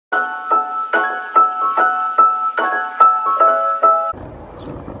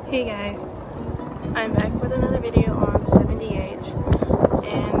Hey guys, I'm back with another video on 70H,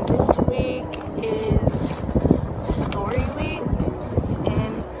 and this week is story week,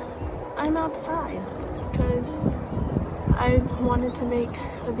 and I'm outside because I wanted to make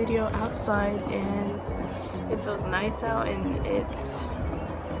a video outside and it feels nice out and it's,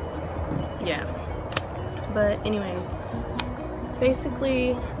 yeah. But anyways,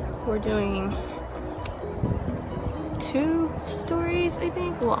 basically we're doing 2 stories, I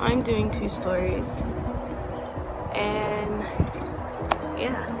think. Well, I'm doing 2 stories, and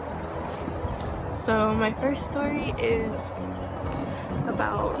yeah. So my first story is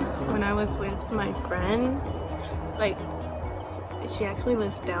about when I was with my friend. Like, she actually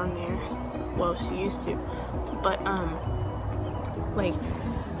lives down there. Well, she used to, but like,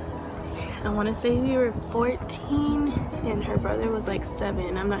 I want to say we were 14 and her brother was like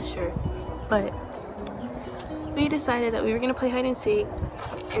 7. I'm not sure, but we decided that we were gonna play hide and seek,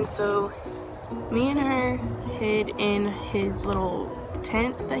 and so me and her hid in his little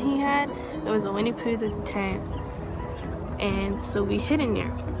tent that he had. It was a Winnie Pooh tent, and so we hid in there.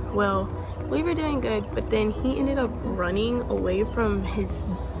 Well, we were doing good, but then he ended up running away from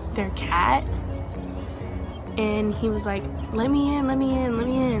their cat, and he was like, let me in, let me in, let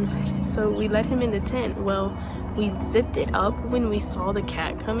me in. So we let him in the tent. Well, we zipped it up when we saw the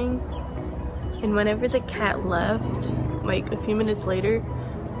cat coming. And whenever the cat left, like a few minutes later,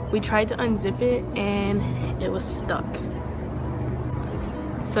 we tried to unzip it and it was stuck.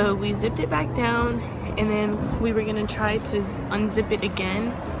 So we zipped it back down, and then we were gonna try to unzip it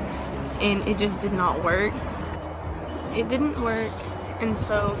again, and it just did not work. It didn't work, and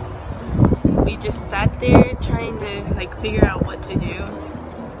so we just sat there trying to like figure out what to do.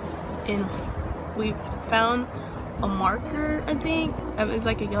 And we found a marker, I think. It was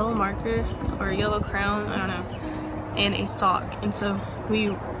like a yellow marker or a yellow crown, I don't know, and a sock. And so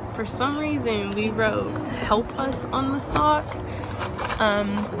we, for some reason, we wrote help us on the sock.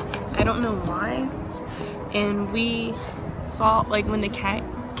 I don't know why. And we saw, like, when the cat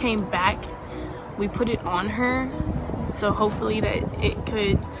came back, we put it on her, so hopefully that it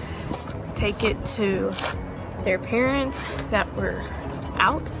could take it to their parents that were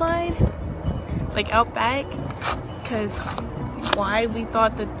outside, like out back. Because why we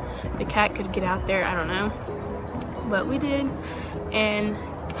thought that the cat could get out there, I don't know, but we did. And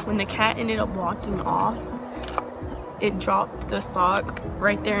when the cat ended up walking off, it dropped the sock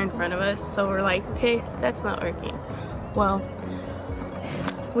right there in front of us. So we're like, okay, that's not working. Well,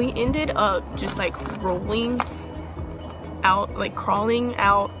 we ended up just like rolling out, like crawling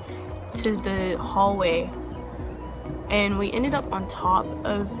out to the hallway, and we ended up on top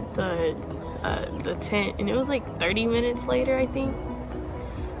of the tent, and it was like 30 minutes later, I think.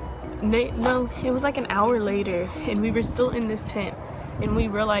 No, it was like an hour later, and we were still in this tent, and we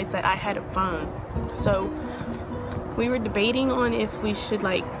realized that I had a phone. So we were debating on if we should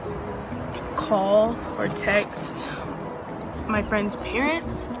like call or text my friend's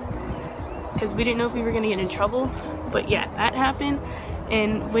parents, because we didn't know if we were gonna get in trouble. But yeah, that happened.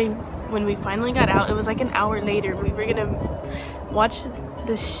 And when we finally got out, it was like an hour later. We were gonna watch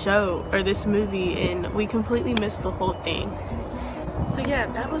this show or this movie, and we completely missed the whole thing. So yeah,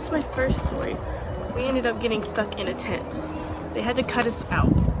 that was my first story. We ended up getting stuck in a tent. They had to cut us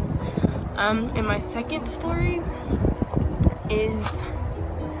out. And my second story is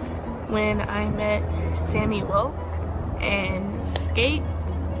when I met Sammy Woke and Skate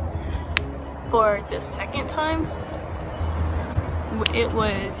for the second time. It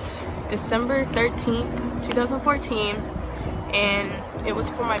was December 13th, 2014, and it was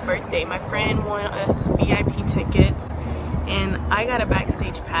for my birthday. My friend won us VIP tickets, and I got a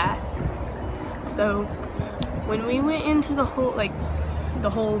backstage pass. So when we went into the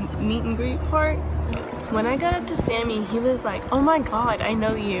whole meet and greet part, when I got up to Sammy, he was like, oh my god, I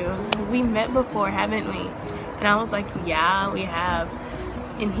know you. We met before, haven't we? And I was like, yeah, we have.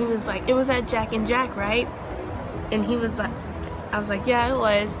 And he was like, it was at Jack and Jack, right? And he was like, I was like, yeah, it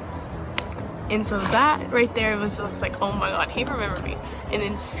was. And so that right there was just like, oh my god, he remembered me. And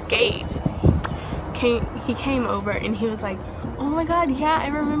then Skate came over, and he was like, oh my god, yeah, I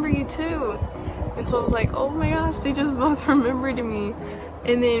remember you too. And so I was like, oh my gosh, they just both remembered me.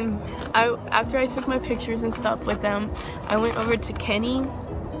 And then after I took my pictures and stuff with them, I went over to Kenny,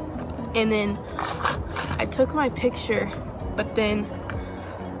 and then I took my picture, but then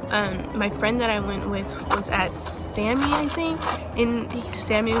my friend that I went with was at Sammy, I think, and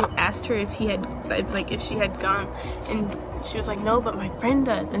Sammy asked her if she had gum, and she was like, no, but my friend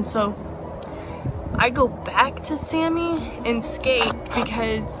does. And so I go back to Sammy and Skate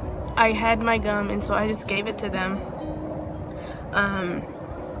because I had my gum, and so I just gave it to them.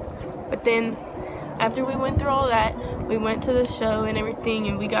 But then after we went through all that, we went to the show and everything,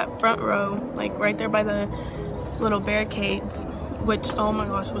 and we got front row, like right there by the little barricades, which, oh my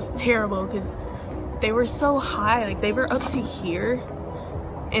gosh, was terrible because they were so high, like they were up to here,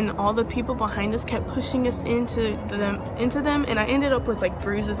 and all the people behind us kept pushing us into them, and I ended up with like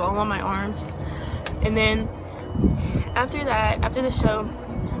bruises all on my arms. And then after that, after the show,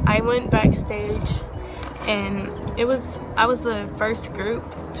 I went backstage, and I was the first group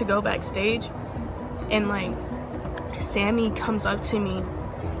to go backstage, and like Sammy comes up to me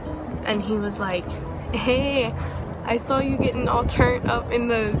and he was like, "Hey, I saw you getting all turned up in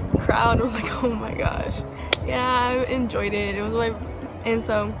the crowd." I was like, oh my gosh, yeah, I enjoyed it. It was like, and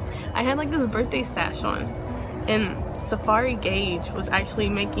so I had like this birthday sash on, and Safari Gage was actually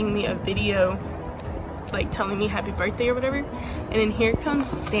making me a video like telling me happy birthday or whatever, and then here comes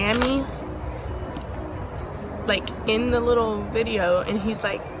Sammy like in the little video, and he's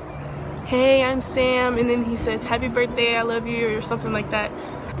like, "Hey, I'm Sam," and then he says, "Happy birthday, I love you," or something like that.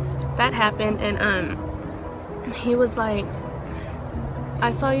 That happened, and he was like,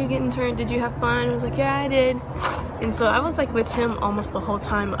 "I saw you getting turned, did you have fun?" I was like, "Yeah, I did." And so I was like with him almost the whole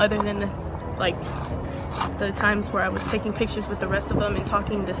time, other than the times where I was taking pictures with the rest of them and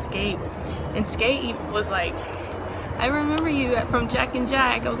talking to Skate. And Skate was like, "I remember you from Jack and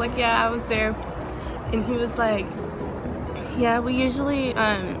Jack." I was like, "Yeah, I was there." And he was like, "Yeah, we usually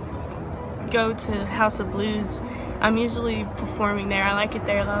go to House of Blues. I'm usually performing there. I like it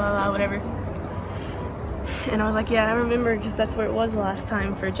there, la la la, whatever." And I was like, "Yeah, I remember, because that's where it was last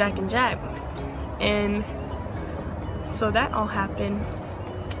time for Jack and Jack." And so that all happened.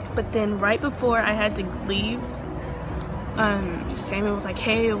 But then right before I had to leave, Samuel was like,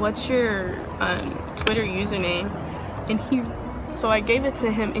 "Hey, what's your Twitter username?" And so I gave it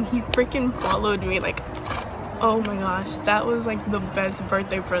to him, and he freaking followed me. Like, oh my gosh, that was like the best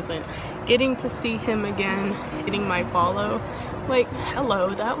birthday present. Getting to see him again, getting my follow, like, hello,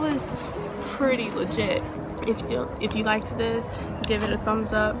 that was pretty legit. If you liked this, give it a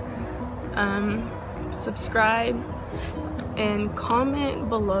thumbs up, subscribe, and comment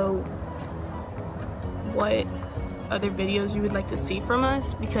below what other videos you would like to see from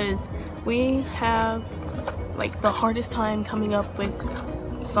us, because we have like the hardest time coming up with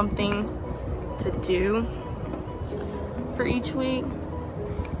something to do for each week,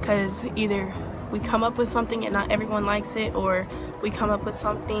 because either we come up with something and not everyone likes it, or we come up with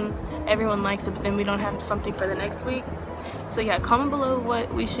something, everyone likes it, but then we don't have something for the next week. So yeah, comment below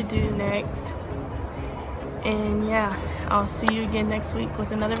what we should do next. And yeah, I'll see you again next week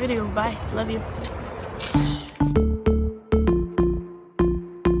with another video. Bye. Love you.